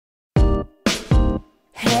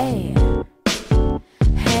Hey,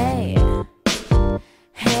 hey,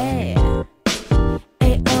 hey,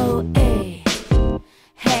 A.O.A.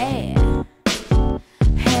 Hey,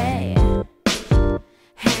 hey,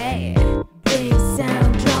 hey, big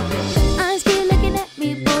sound dropping. Eyes keep looking at me,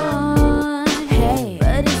 boy. Hey,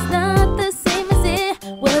 but it's not the same as it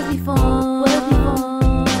was before.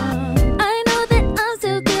 I know that I'm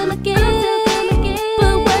still good looking,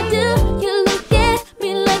 but why do you look at me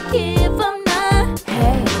like if I'm not?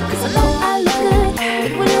 Hey, 'cause I know I look good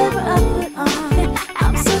with whatever I put on.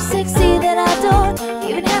 I'm so sexy that I don't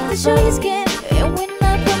even have to show you skin. And when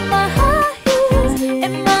I put my high heels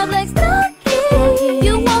and my black stockings,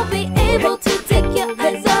 you won't be able to take your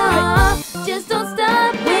eyes off. Just don't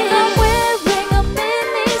stop when I'm wearing a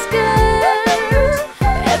miniskirt.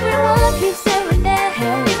 Everyone keeps staring at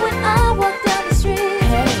me when I walk down the street.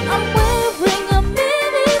 I'm wearing a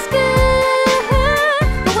miniskirt,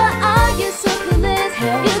 but why are you so clueless?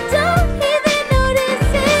 You don't even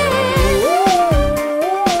notice it.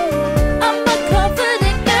 I'm a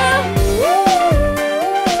confident girl.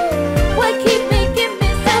 Why keep making me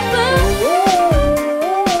suffer?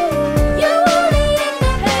 You only in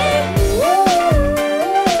the pain.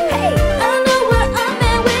 Hey, I know where I'm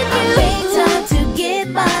at with you. I made time to get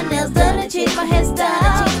my nails done and change my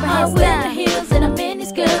hairstyle. I wear heels and a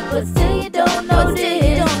miniskirt, but still you don't notice.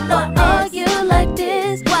 Why are you like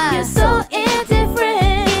this? You're so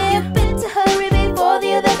indifferent. You better hurry before the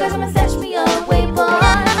other guys come and snatch me away, boy.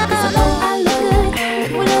 'Cause I know I look good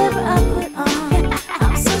with whatever I put on.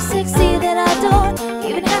 I'm so sexy that I don't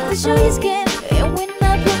even have to show you skin. And when I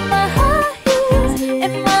put my high heels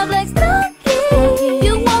and my black stockings,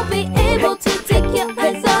 you won't be able to take your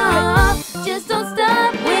eyes off. Just don't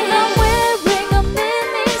stop when I'm wearing a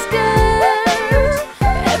miniskirt.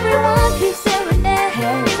 Everyone keeps staring at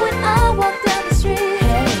me when I walk down the street.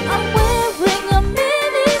 I'm wearing a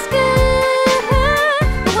miniskirt,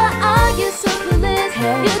 but why are you so clueless?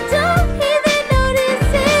 You don't even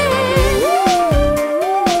notice it.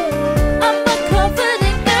 I'm a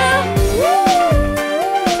confident girl.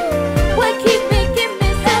 Why keep making me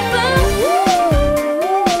suffer?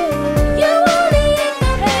 You only in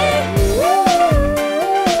the pain.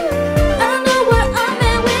 I know where I'm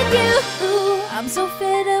at with you. I'm so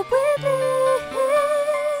fed up with this.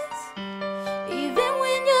 Even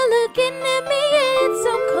when you're looking at me